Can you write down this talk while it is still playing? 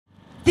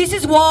This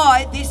is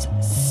why this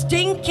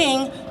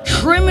stinking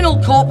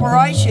criminal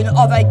corporation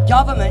of a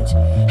government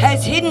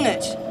has hidden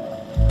it,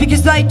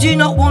 because they do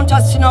not want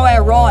us to know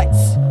our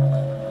rights.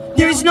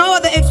 There is no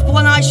other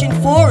explanation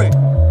for it,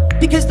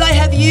 because they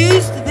have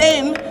used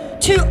them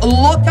to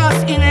lock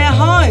us in our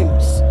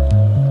homes.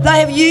 They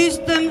have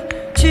used them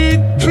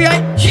to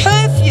create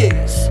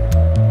curfews,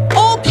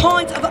 all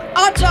kinds of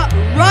utter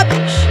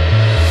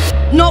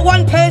rubbish. Not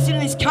one person in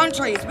this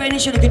country has been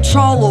issued a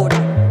control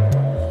order.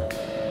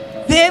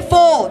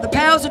 Therefore, the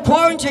powers of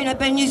quarantine have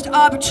been used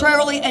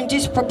arbitrarily and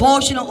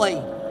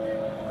disproportionately.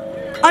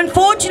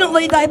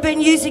 Unfortunately, they've been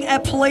using our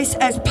police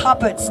as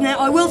puppets. Now,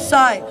 I will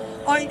say,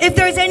 if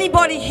there is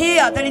anybody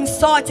here that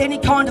incites any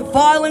kind of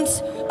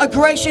violence,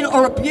 aggression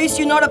or abuse,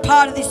 you're not a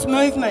part of this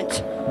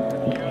movement.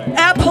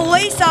 Our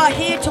police are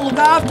here to look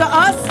after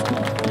us,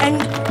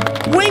 and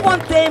we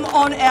want them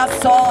on our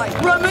side.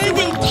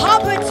 Removing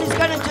puppets is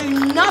going to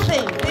do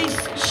nothing. These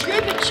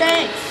stupid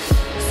chants,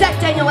 sack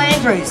Daniel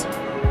Andrews.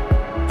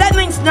 That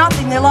means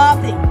nothing, they're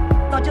laughing.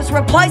 They'll just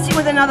replace him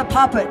with another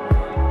puppet.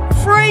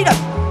 Freedom.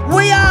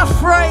 We are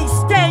free.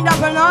 Stand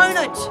up and own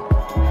it.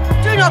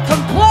 Do not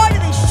comply to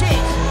this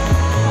shit.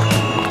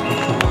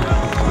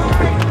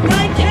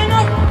 They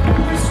cannot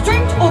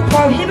restrict or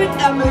prohibit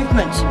our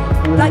movement.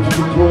 They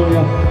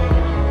Victoria,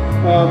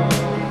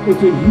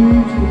 it's a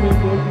huge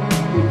commitment.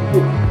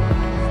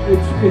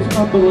 It's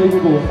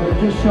unbelievable. It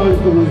just shows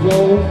the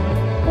resolve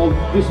of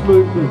this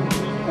movement,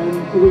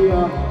 and we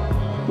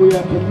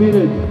are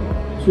committed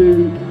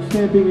to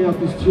stamping out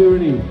this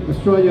tyranny.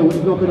 Australia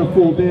is not going to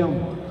fall down.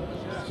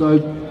 So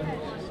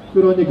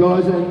good on you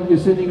guys, and you're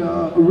sending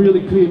a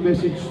really clear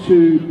message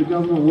to the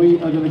government. We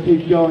are going to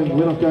keep going.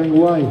 We're not going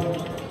away.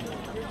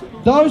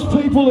 Those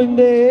people in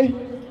there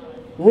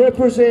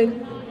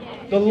represent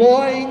the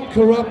lying,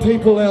 corrupt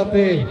people out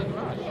there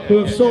who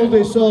have sold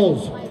their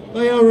souls.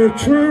 They are a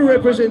true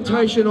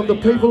representation of the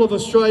people of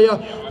Australia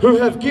who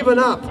have given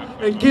up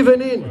and given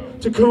in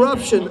to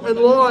corruption and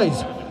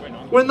lies.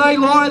 When they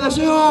lie, they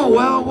say, oh,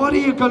 well, what are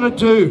you going to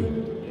do?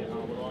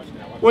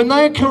 When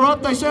they're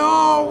corrupt, they say,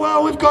 oh,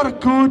 well, we've got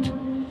it good.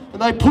 And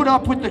they put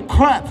up with the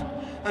crap.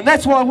 And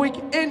that's why we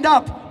end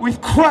up with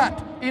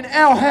crap in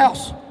our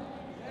house.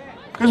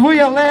 Because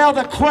we allow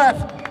the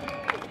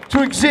crap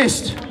to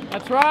exist.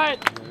 That's right.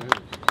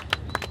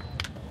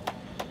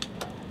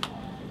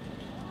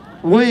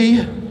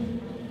 We,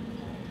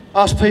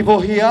 us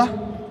people here,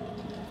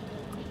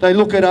 they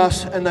look at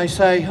us and they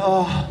say,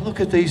 oh,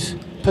 look at these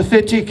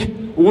pathetic,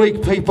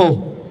 weak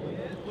people.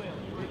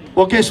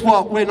 Well, guess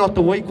what? We're not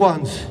the weak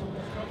ones.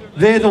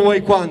 They're the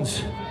weak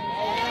ones.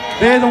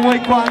 They're the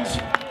weak ones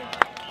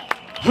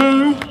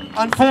who,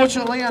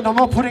 unfortunately, and I'm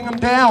not putting them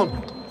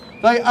down,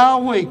 they are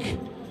weak.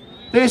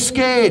 They're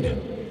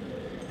scared.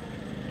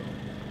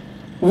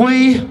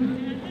 They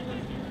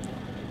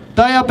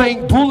are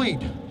being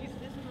bullied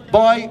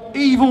by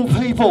evil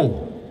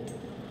people.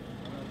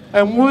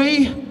 And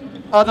we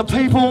are the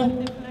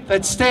people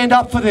that stand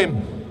up for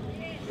them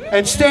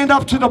and stand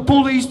up to the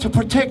bullies to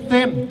protect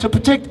them, to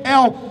protect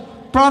our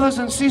brothers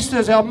and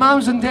sisters, our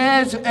mums and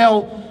dads,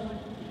 our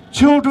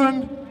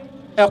children,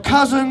 our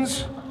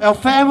cousins, our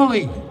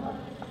family.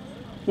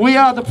 We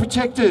are the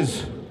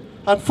protectors.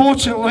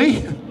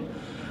 Unfortunately,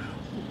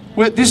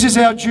 this is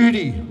our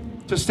duty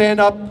to stand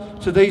up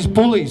to these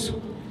bullies,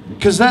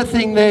 because that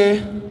thing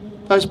there,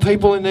 those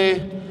people in there,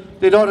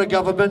 they're not a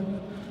government.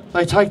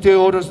 They take their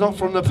orders not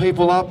from the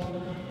people up,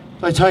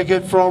 they take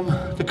it from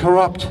the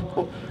corrupt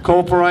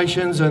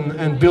corporations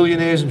and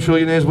billionaires and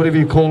trillionaires, whatever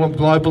you call them,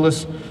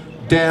 globalists,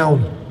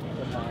 down.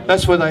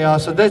 That's where they are.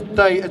 So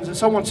and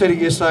someone said it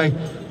yesterday,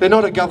 they're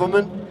not a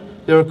government,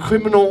 they're a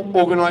criminal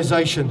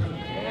organisation.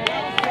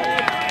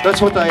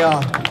 That's what they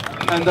are.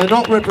 And they're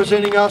not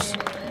representing us,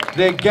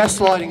 they're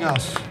gaslighting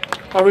us.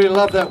 I really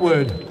love that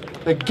word.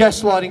 They're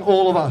gaslighting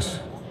all of us.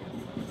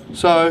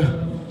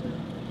 So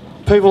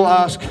people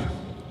ask,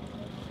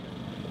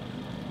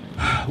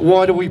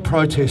 why do we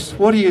protest?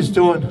 What are you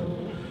doing?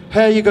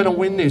 How are you going to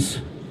win this?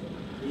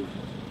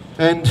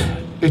 And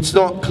it's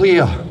not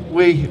clear.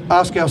 We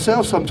ask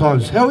ourselves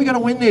sometimes, how are we going to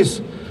win this?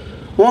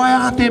 Why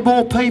aren't there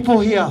more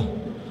people here?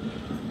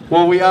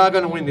 Well, we are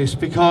going to win this,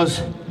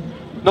 because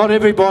not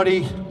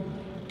everybody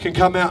can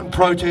come out and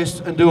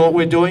protest and do what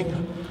we're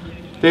doing.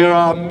 There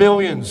are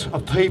millions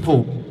of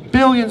people,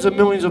 billions and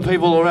millions of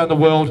people around the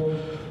world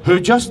who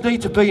just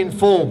need to be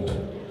informed.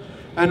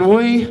 And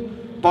we,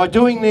 by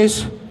doing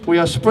this, we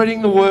are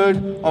spreading the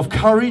word of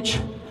courage,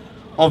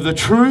 of the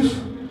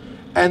truth,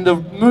 and the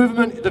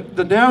movement,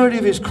 the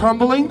narrative is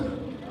crumbling,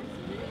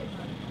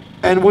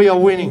 and we are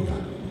winning.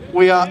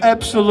 We are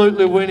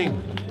absolutely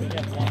winning.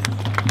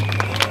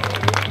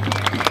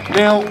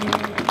 Now,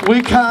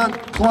 we can't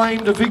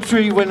claim the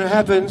victory when it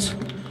happens,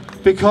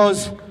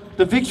 because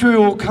the victory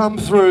will come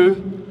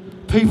through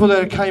people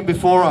that came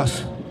before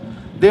us.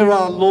 There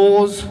are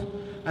laws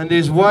and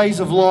there's ways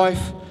of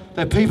life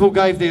that people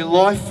gave their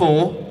life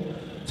for,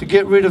 to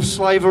get rid of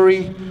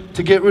slavery,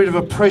 to get rid of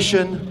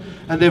oppression,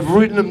 and they've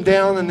written them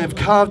down and they've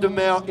carved them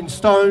out in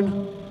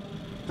stone,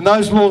 and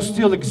those laws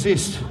still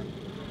exist.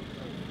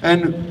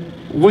 And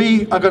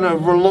we are going to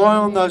rely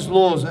on those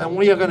laws, and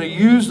we are going to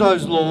use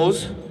those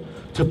laws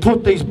to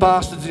put these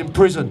bastards in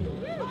prison.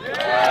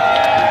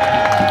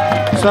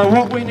 So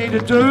what we need to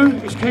do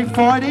is keep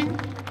fighting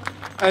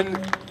and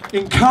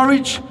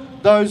encourage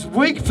those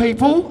weak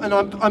people, and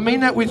I mean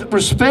that with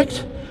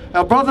respect,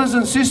 our brothers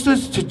and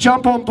sisters, to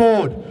jump on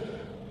board.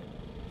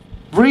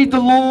 Read the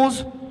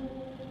laws,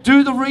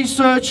 do the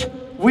research.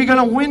 We're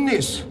going to win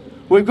this.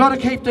 We've got to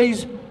keep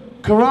these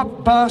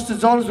corrupt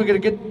bastards honest. We're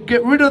going to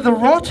get rid of the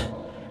rot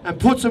and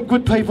put some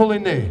good people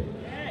in there.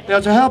 Now,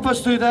 to help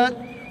us do that,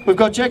 we've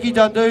got Jackie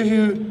Dundee,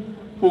 who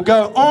will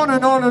go on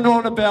and on and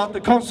on about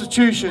the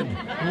Constitution.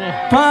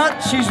 But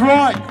she's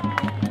right.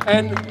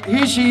 And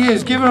here she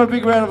is. Give her a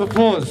big round of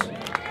applause.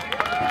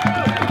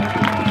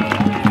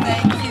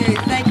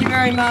 Thank you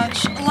very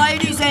much.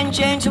 Ladies and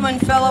gentlemen,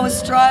 fellow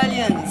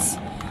Australians,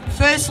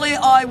 firstly,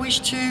 I wish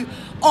to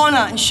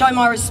honour and show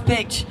my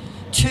respect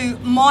to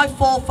my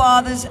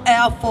forefathers,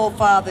 our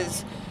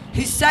forefathers,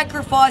 who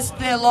sacrificed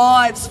their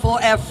lives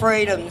for our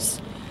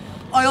freedoms.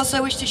 I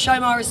also wish to show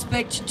my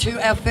respect to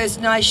our First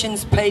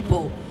Nations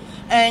people,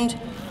 and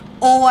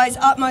always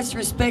utmost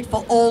respect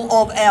for all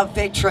of our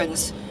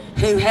veterans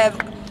who have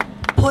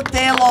put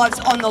their lives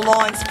on the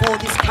lines for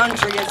this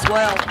country as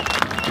well.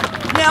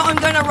 Now I'm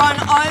going to run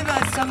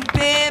over some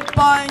bare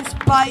bones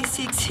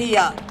basics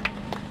here.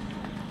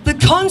 The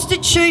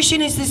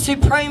Constitution is the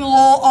supreme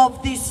law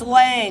of this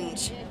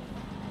land.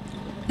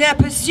 Now,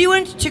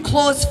 pursuant to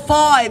Clause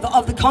 5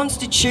 of the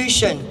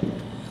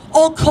Constitution,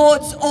 all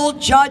courts, all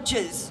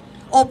judges,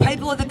 all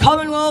people of the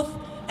Commonwealth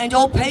and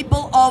all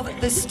people of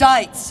the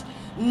states,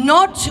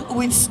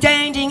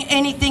 notwithstanding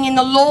anything in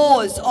the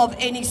laws of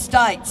any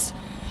states,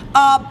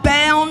 are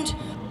bound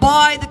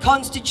by the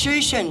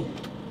Constitution.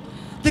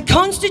 The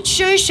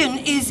Constitution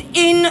is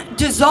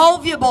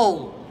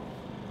indissoluble.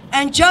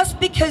 And just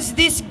because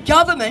this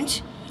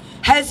government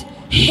has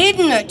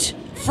hidden it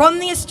from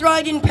the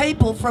Australian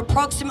people for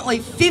approximately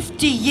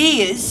 50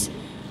 years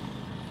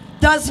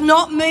does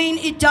not mean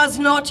it does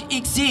not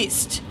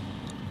exist.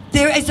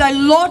 There is a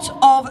lot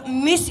of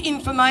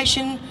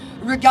misinformation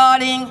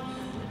regarding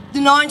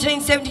the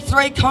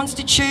 1973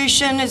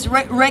 Constitution has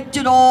wrecked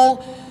it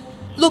all.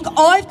 Look,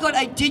 I've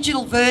got a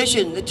digital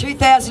version, the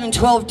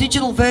 2012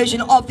 digital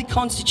version of the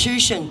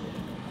Constitution.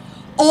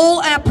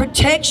 All our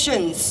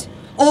protections,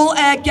 all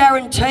our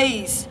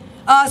guarantees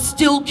are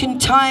still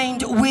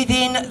contained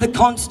within the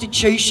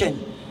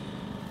Constitution.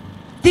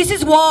 This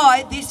is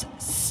why this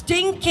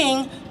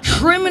stinking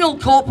criminal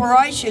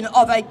corporation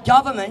of a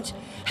government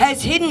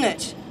has hidden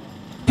it,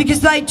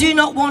 because they do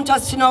not want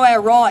us to know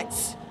our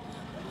rights.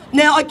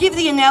 Now, I give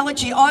the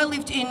analogy, I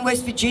lived in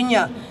West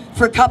Virginia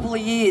for a couple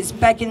of years,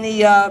 back in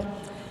the,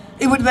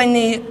 it would have been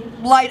the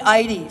late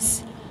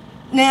 80s.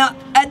 Now,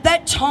 at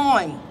that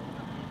time,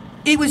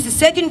 it was the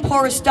second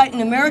poorest state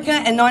in America,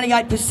 and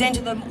 98%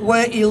 of them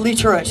were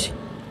illiterate.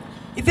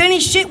 If any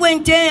shit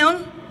went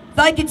down,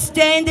 they could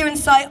stand there and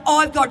say,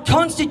 I've got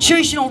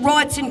constitutional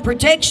rights and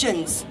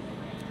protections.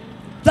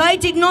 They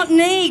did not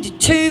need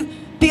to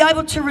be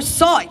able to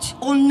recite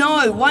or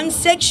know one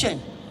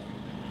section,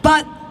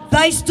 but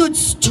they stood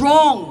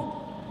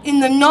strong in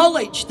the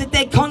knowledge that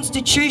their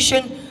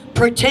constitution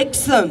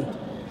protects them.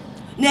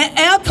 Now,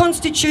 our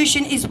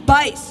constitution is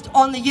based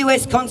on the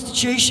US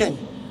Constitution.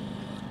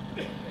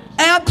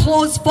 Our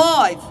Clause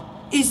 5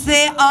 is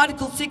their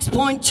Article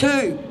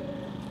 6.2.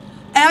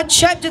 Our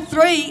Chapter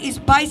 3 is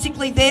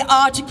basically their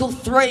Article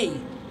 3.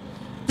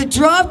 The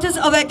drafters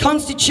of our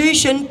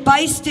Constitution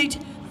based it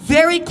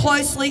very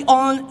closely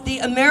on the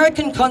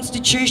American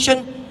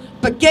Constitution,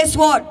 but guess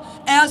what?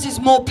 Ours is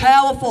more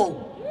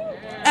powerful,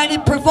 and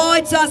it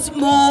provides us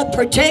more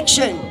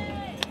protection.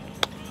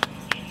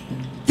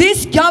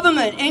 This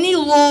government, any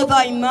law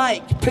they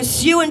make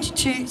pursuant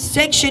to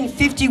Section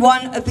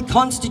 51 of the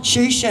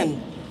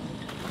Constitution,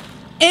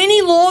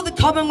 any law the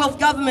Commonwealth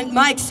Government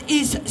makes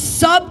is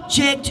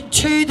subject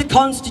to the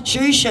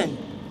Constitution.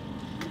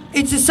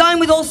 It's the same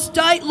with all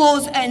state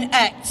laws and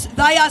acts.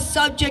 They are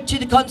subject to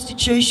the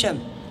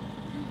Constitution.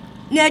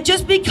 Now,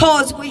 just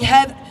because we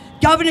have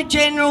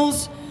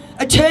Governor-Generals,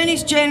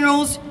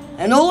 Attorneys-Generals,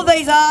 and all of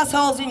these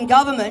assholes in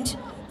government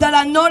that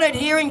are not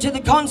adhering to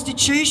the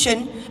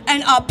Constitution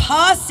and are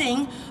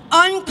passing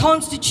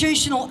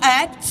unconstitutional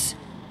acts,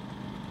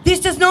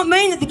 this does not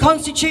mean that the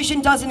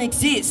Constitution doesn't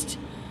exist.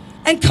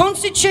 And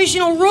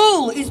constitutional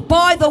rule is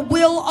by the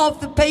will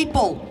of the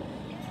people.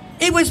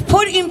 It was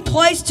put in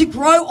place to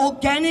grow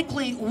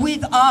organically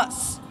with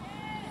us.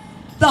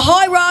 The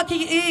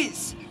hierarchy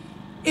is,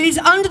 it is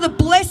under the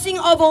blessing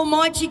of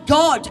Almighty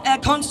God our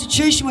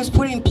Constitution was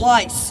put in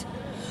place.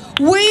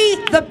 We,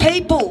 the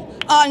people,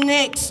 are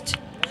next.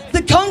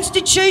 The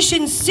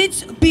Constitution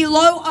sits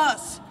below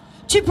us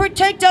to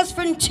protect us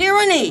from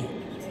tyranny.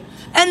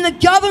 And the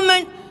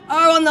government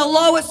are on the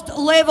lowest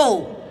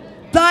level.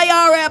 They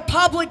are our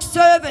public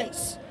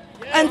servants,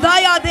 and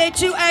they are there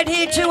to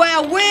adhere to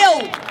our will.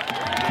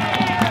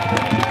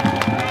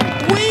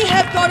 We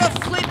have got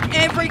to flip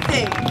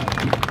everything.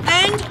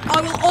 And I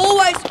will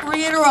always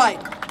reiterate,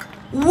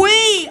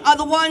 We are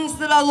the ones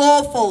that are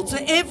lawful, so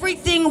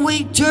everything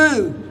we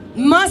do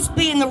must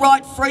be in the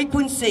right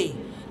frequency,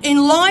 in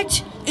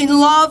light, in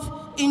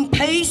love, in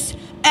peace,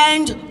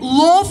 and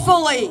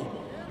lawfully.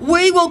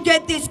 We will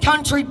get this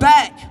country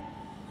back.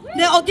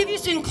 Now, I'll give you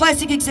some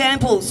classic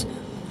examples.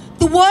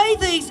 The way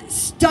these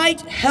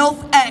state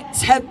health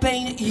acts have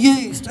been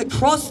used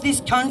across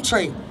this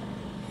country,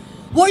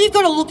 what you've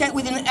got to look at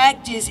with an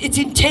act is its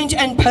intent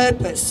and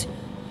purpose.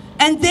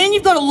 And then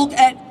you've got to look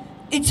at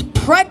its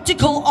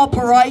practical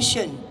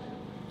operation.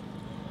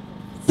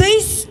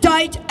 These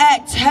state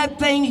acts have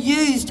been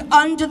used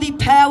under the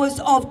powers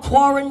of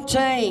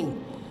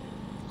quarantine.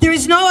 There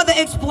is no other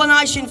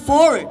explanation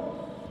for it,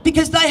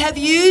 because they have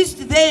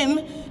used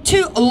them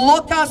to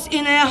lock us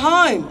in our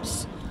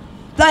homes.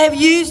 They have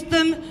used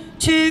them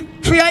to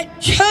create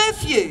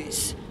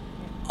curfews,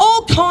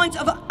 all kinds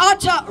of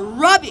utter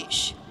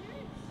rubbish.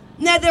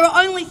 Now, there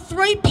are only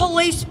 3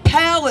 police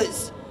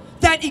powers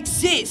that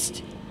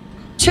exist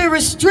to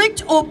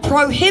restrict or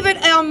prohibit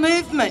our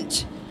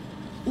movement.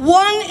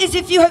 One is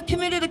if you have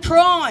committed a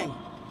crime.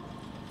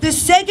 The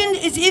second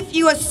is if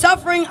you are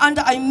suffering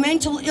under a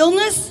mental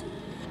illness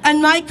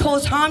and may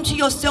cause harm to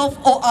yourself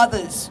or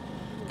others.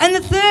 And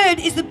the third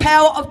is the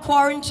power of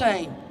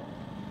quarantine.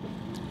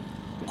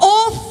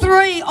 All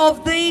 3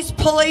 of these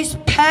police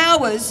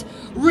powers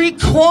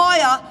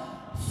require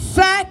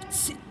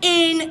facts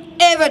in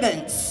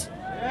evidence.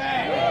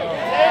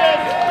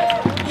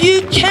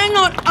 You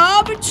cannot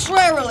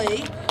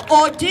arbitrarily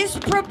or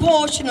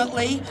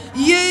disproportionately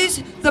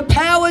use the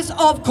powers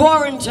of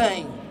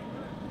quarantine.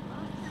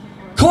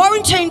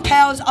 Quarantine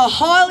powers are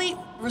highly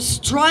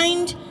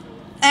restrained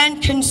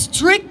and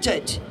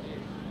constricted.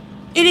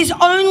 It is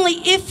only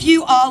if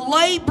you are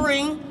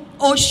labouring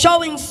or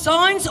showing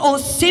signs or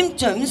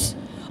symptoms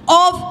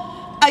of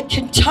a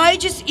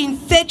contagious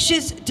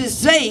infectious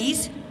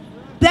disease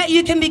that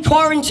you can be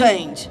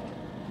quarantined.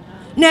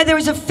 Now, there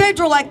is a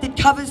federal act that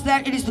covers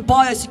that. It is the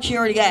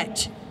Biosecurity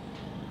Act.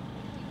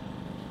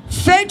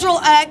 Federal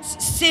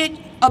acts sit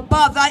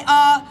above. They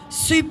are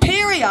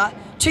superior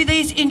to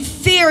these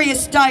inferior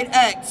state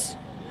acts.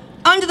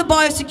 Under the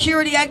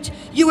Biosecurity Act,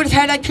 you would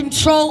have had a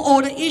control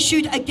order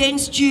issued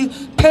against you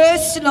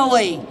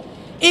personally.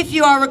 If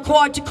you are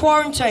required to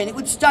quarantine, it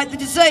would state the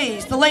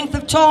disease, the length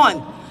of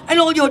time, and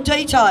all your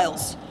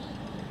details.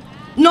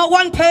 Not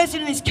one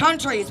person in this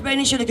country has been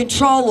issued a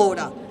control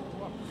order.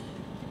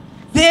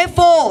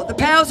 Therefore, the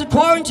powers of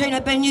quarantine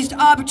have been used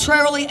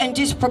arbitrarily and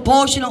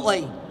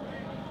disproportionately.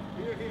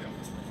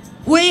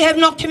 We have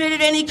not committed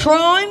any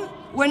crime.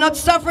 We're not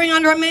suffering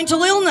under a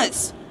mental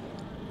illness.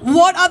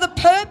 What other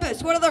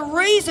purpose, what other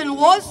reason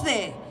was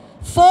there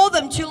for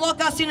them to lock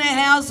us in our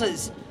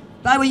houses?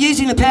 They were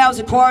using the powers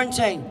of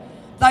quarantine.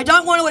 They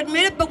don't want to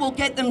admit it, but we'll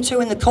get them to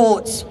in the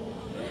courts.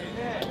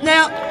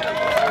 Now,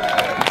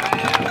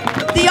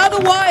 the other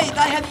way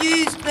they have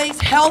used these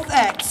health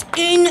acts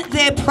in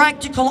their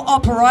practical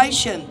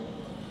operation.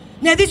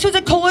 Now, this was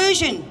a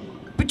collusion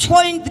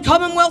between the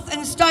Commonwealth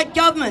and the state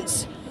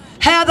governments,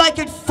 how they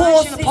could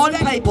force upon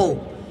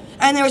people.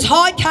 And there is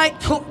high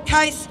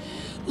case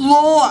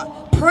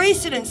law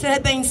precedents that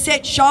have been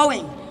set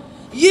showing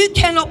you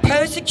cannot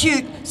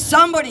persecute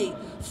somebody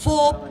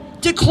for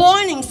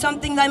declining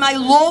something they may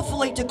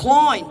lawfully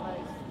decline.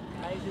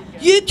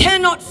 You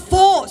cannot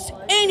force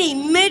any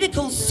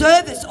medical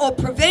service or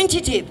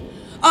preventative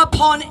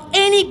upon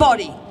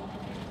anybody.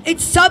 It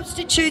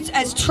substitutes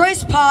as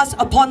trespass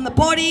upon the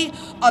body,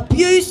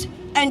 abuse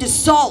and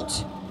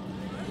assault.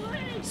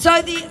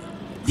 So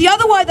the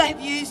other way they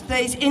have used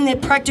these in their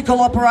practical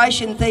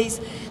operation,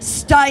 these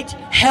state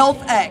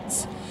health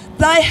acts,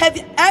 they have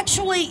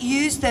actually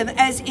used them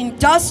as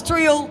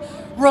industrial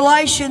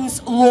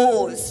relations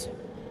laws.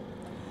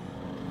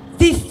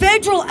 The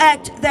federal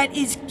act that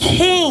is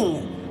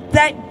king,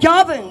 that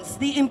governs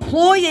the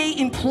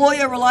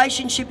employee-employer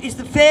relationship, is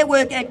the Fair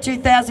Work Act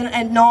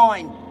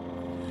 2009.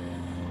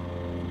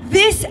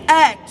 This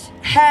act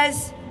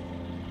has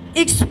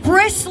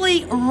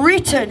expressly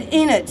written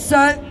in it,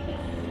 so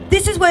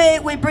this is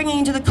where we're bringing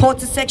into the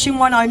courts of Section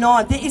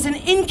 109. There is an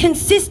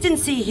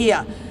inconsistency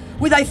here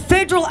with a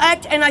federal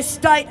act and a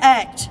state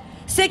act.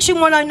 Section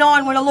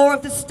 109, when a law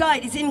of the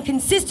state is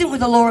inconsistent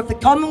with the law of the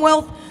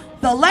Commonwealth,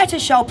 the latter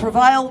shall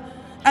prevail,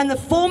 and the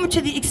former,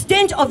 to the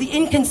extent of the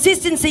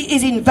inconsistency,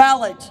 is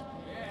invalid.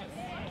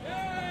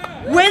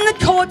 When the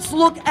courts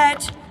look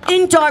at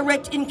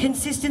indirect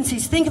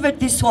inconsistencies, think of it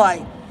this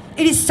way.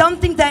 It is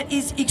something that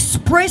is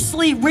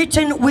expressly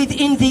written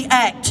within the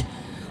Act,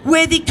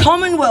 where the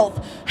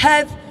Commonwealth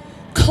have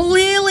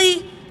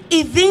clearly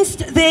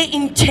evinced their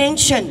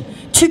intention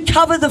to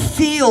cover the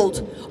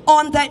field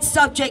on that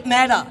subject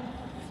matter.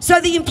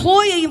 So the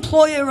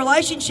employee-employer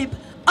relationship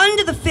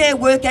under the Fair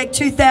Work Act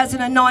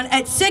 2009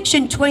 at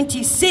Section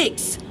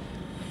 26,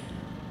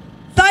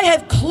 they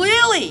have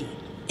clearly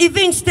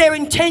evinced their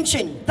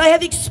intention. They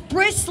have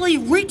expressly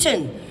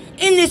written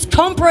in this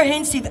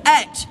comprehensive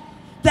act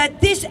that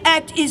this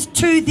act is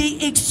to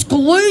the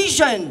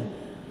exclusion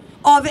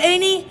of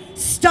any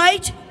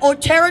state or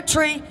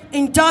territory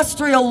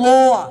industrial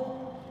law.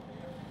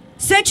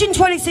 Section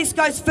 26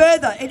 goes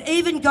further. It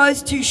even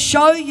goes to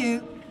show you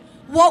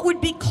what would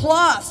be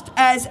classed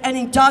as an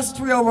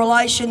industrial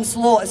relations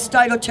law, a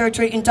state or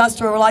territory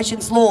industrial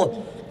relations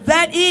law.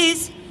 That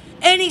is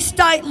any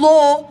state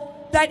law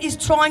that is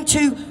trying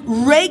to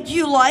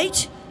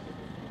regulate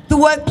the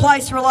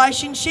workplace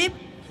relationship,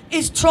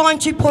 is trying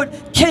to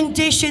put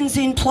conditions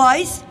in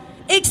place,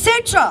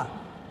 etc.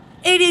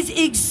 It is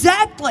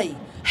exactly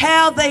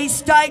how these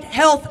state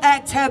health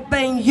acts have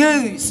been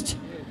used.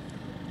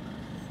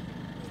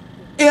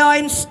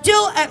 I'm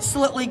still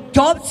absolutely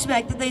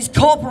gobsmacked that these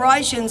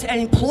corporations and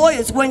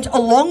employers went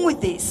along with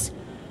this.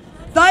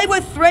 They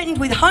were threatened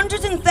with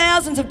hundreds and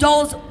thousands of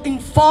dollars in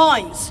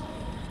fines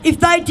if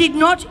they did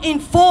not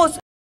enforce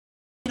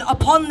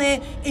upon their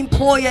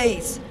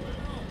employees.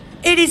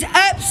 It is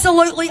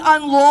absolutely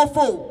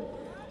unlawful.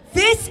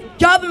 This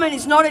government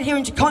is not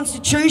adhering to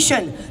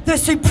Constitution, the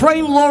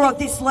supreme law of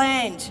this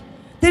land.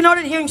 They're not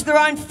adhering to their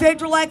own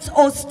federal acts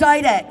or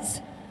state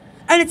acts.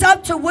 And it's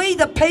up to we,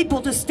 the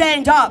people, to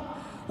stand up.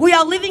 We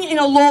are living in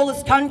a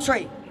lawless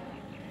country.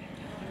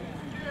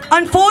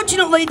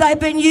 Unfortunately, they've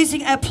been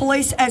using our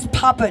police as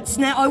puppets.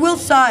 Now, I will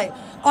say,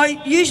 I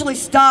used to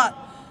start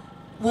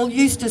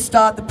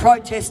the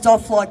protests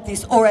off like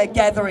this, or our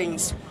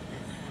gatherings.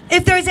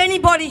 If there is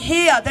anybody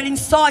here that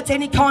incites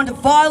any kind of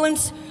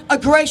violence,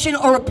 aggression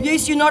or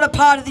abuse, you're not a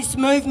part of this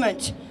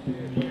movement.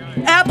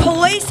 Our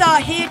police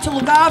are here to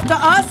look after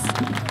us,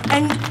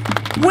 and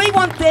we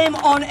want them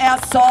on our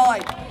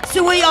side.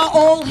 So we are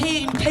all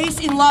here in peace,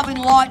 in love, in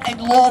light and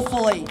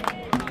lawfully.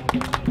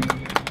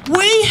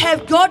 We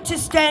have got to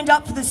stand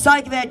up for the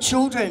sake of our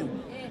children.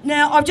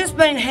 Now, I've just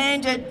been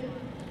handed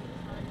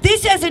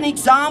this as an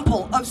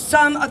example of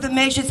some of the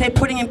measures they're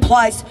putting in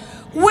place.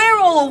 We're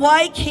all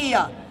awake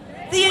here.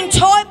 The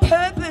entire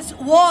purpose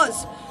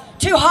was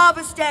to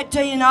harvest our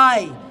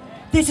DNA.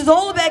 This is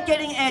all about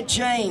getting our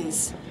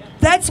genes.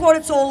 That's what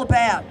it's all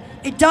about.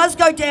 It does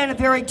go down a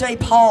very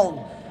deep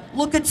hole.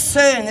 Look at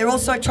CERN. They're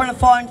also trying to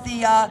find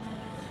the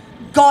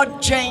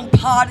God gene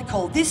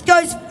particle. This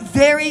goes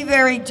very,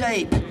 very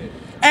deep.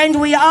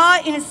 And we are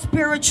in a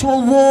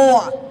spiritual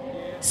war.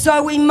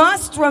 So we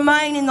must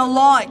remain in the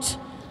light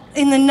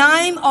in the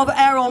name of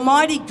our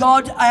Almighty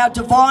God, our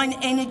divine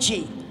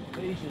energy.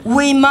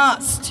 We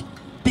must,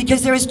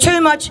 because there is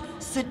too much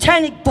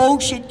satanic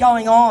bullshit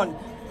going on.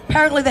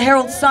 Apparently the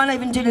Herald Sun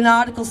even did an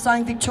article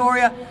saying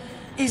Victoria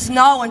is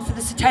known for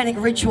the satanic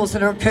rituals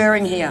that are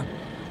occurring here.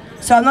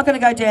 So I'm not going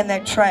to go down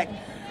that track.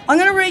 I'm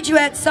going to read you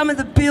out some of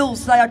the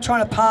bills they are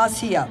trying to pass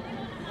here.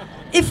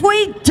 If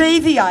we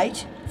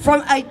deviate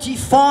from a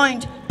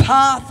defined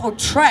path or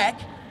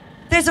track,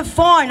 there's a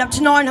fine up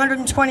to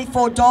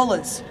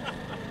 $924.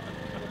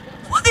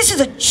 Well, this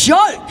is a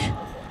joke.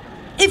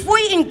 If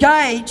we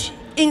engage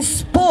in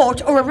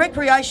sport or a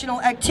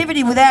recreational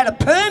activity without a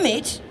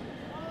permit,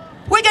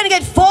 we're going to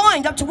get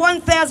fined up to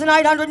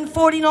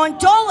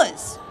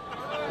 $1,849.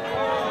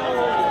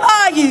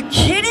 Are you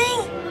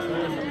kidding?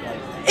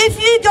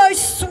 If you go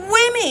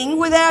swimming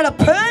without a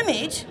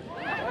permit,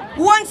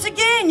 once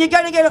again, you're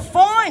going to get a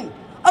fine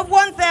of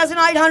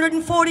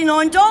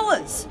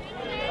 $1,849.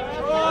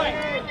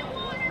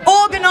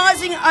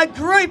 Organising a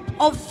group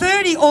of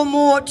 30 or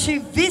more to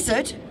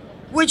visit,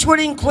 which would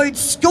include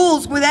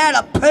schools without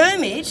a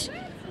permit,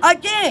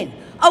 again,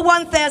 a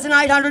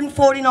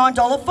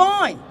 $1,849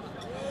 fine.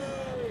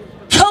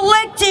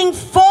 Collecting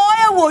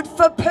firewood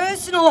for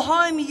personal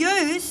home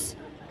use,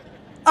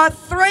 a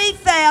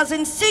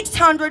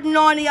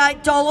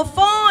 $3,698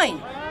 fine.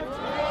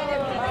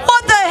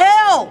 What the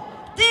hell?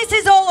 This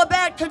is all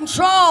about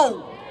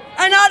control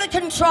and utter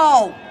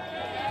control.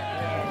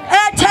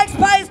 Our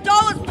taxpayers'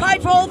 dollars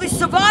paid for all this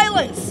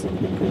surveillance.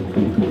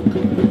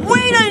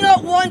 We do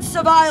not want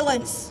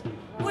surveillance.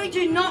 We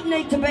do not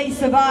need to be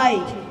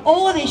surveyed.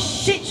 All of this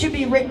shit should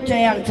be ripped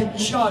down. It's a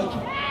joke.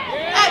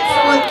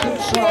 Absolute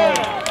control.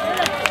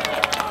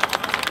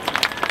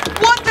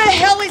 What the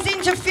hell is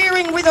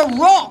interfering with a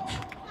rock?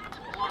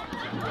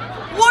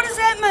 What does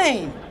that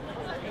mean?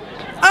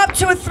 Up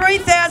to a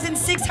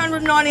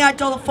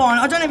 $3,698 fine.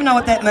 I don't even know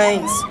what that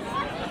means.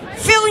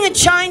 Filling a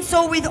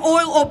chainsaw with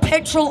oil or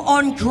petrol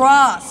on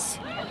grass.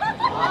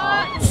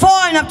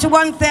 Fine up to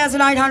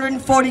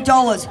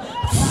 $1,840.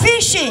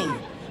 Fishing,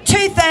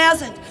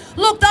 $2,000.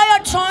 Look, they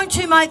are trying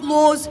to make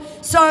laws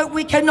so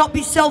we cannot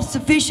be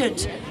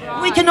self-sufficient.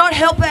 We cannot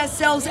help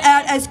ourselves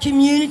out as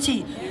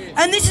community.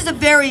 And this is a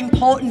very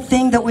important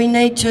thing that we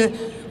need to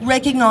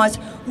recognise.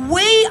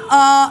 We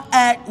are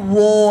at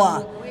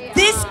war.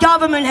 This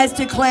government has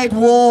declared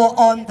war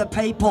on the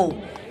people.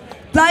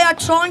 They are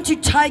trying to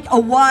take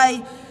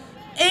away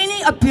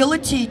any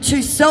ability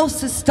to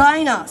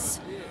self-sustain us.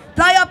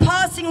 They are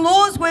passing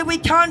laws where we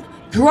can't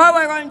grow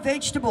our own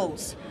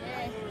vegetables.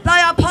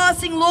 They are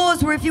passing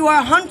laws where if you are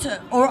a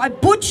hunter or a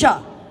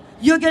butcher,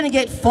 you're going to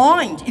get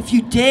fined if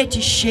you dare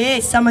to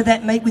share some of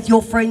that meat with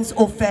your friends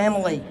or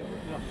family.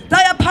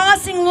 They are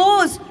passing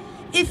laws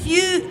if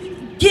you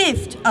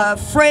gift a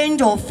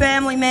friend or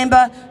family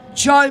member,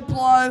 Joe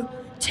Blow,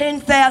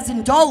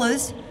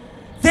 $10,000,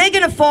 they're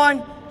going to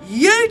fine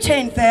you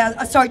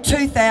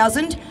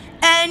 $2,000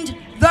 and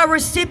the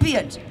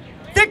recipient.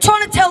 They're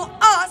trying to tell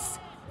us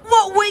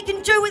what we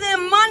can do with our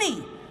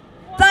money.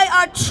 They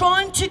are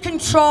trying to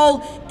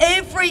control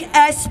every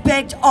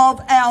aspect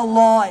of our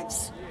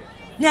lives.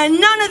 Now,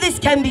 none of this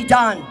can be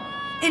done.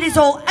 It is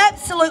all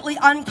absolutely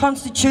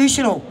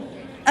unconstitutional.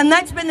 And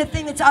that's been the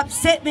thing that's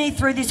upset me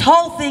through this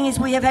whole thing, is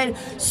we have had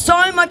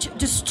so much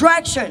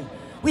distraction.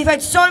 We've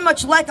had so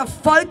much lack of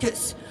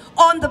focus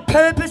on the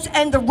purpose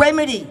and the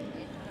remedy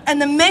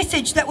and the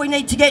message that we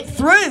need to get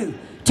through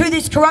to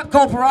this corrupt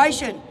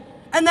corporation.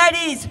 And that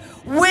is,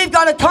 we've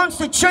got a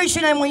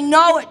constitution and we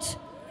know it.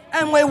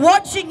 And we're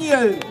watching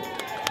you.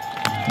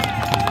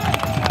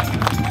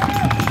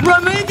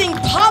 Removing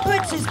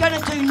puppets is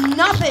going to do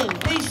nothing.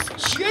 These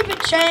stupid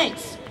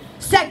chants.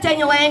 Sack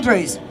Daniel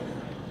Andrews.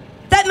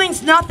 That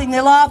means nothing.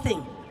 They're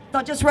laughing.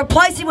 They'll just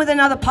replace him with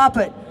another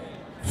puppet.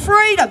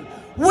 Freedom.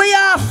 We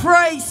are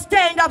free.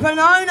 Stand up and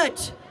own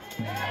it.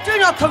 Do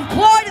not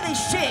comply to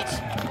this shit.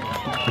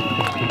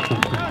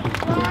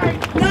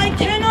 They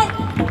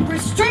cannot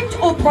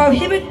restrict or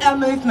prohibit our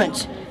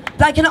movement.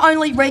 They can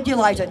only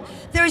regulate it.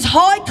 There is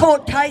High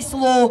Court case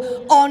law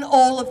on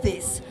all of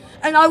this.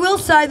 And I will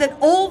say that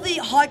all the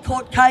High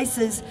Court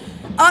cases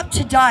up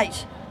to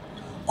date,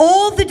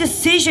 all the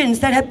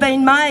decisions that have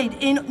been made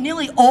in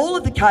nearly all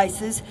of the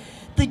cases,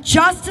 the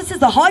justices,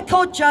 the High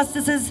Court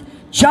justices,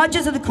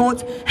 judges of the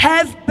courts,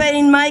 have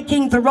been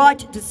making the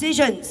right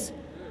decisions.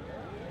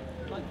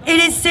 It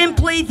is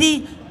simply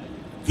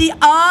the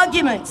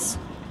arguments,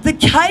 the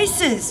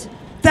cases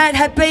that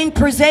have been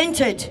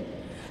presented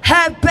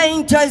have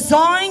been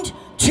designed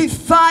to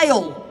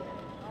fail.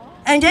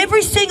 And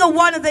every single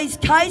one of these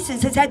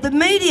cases has had the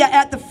media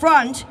at the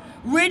front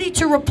ready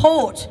to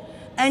report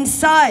and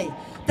say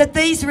that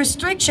these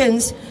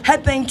restrictions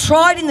have been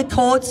tried in the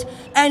courts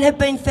and have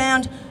been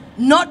found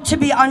not to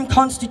be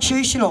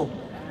unconstitutional.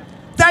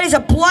 That is a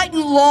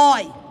blatant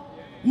lie.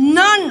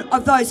 None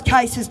of those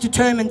cases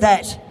determined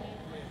that.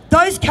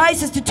 Those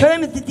cases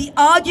determined that the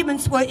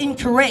arguments were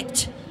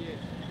incorrect.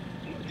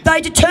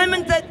 They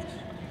determined that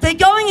they're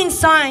going in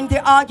saying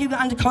they're arguing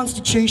under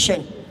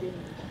Constitution.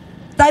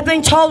 They've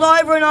been told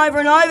over and over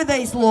and over,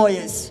 these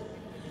lawyers,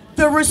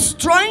 the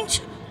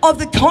restraint of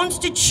the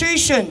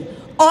Constitution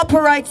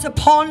operates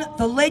upon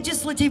the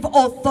legislative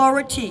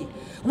authority,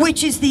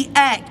 which is the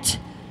Act.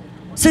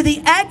 So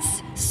the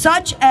acts,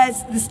 such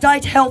as the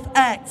State Health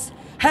Acts,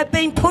 have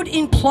been put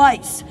in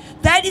place.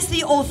 That is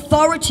the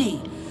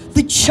authority.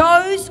 The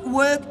CHOs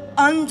work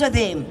under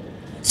them.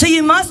 So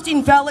you must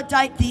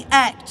invalidate the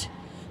Act.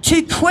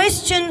 To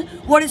question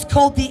what is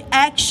called the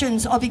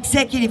actions of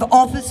executive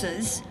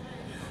officers,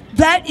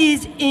 that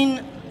is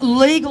in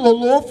legal or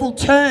lawful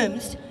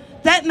terms,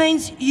 that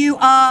means you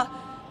are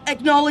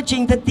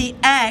acknowledging that the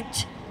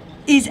Act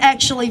is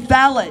actually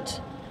valid.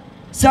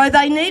 So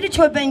they needed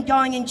to have been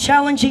going and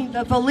challenging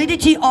the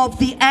validity of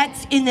the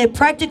Acts in their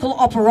practical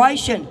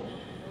operation.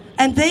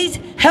 And these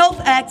health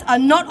acts are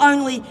not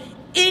only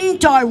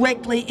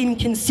indirectly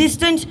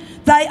inconsistent,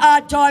 they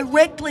are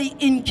directly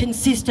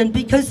inconsistent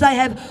because they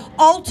have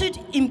altered,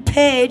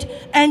 impaired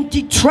and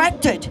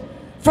detracted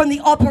from the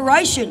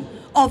operation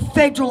of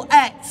federal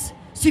acts,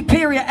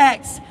 superior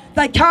acts.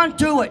 They can't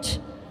do it.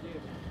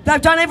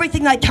 They've done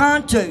everything they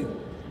can't do.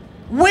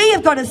 We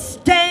have got to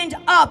stand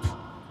up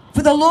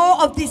for the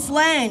law of this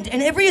land,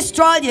 and every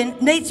Australian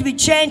needs to be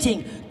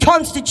chanting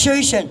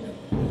Constitution.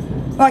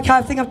 Okay,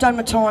 I think I've done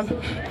my time.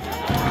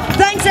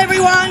 Thanks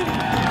everyone.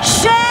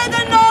 Share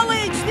the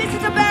knowledge. This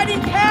is about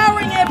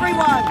empowering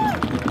everyone.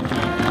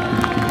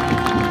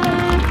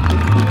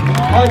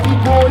 I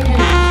think all you.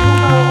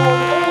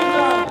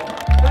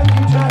 Thank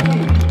you,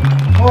 Jackie.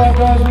 All right,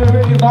 guys, we're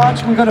ready to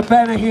march. We've got a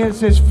banner here that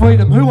says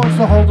freedom. Who wants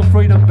to hold the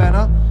freedom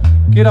banner?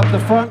 Get up the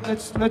front.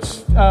 Let's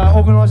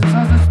organise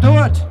ourselves. Let's do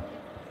it.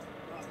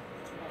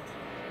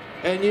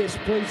 And yes,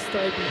 please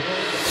stay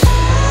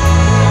behind.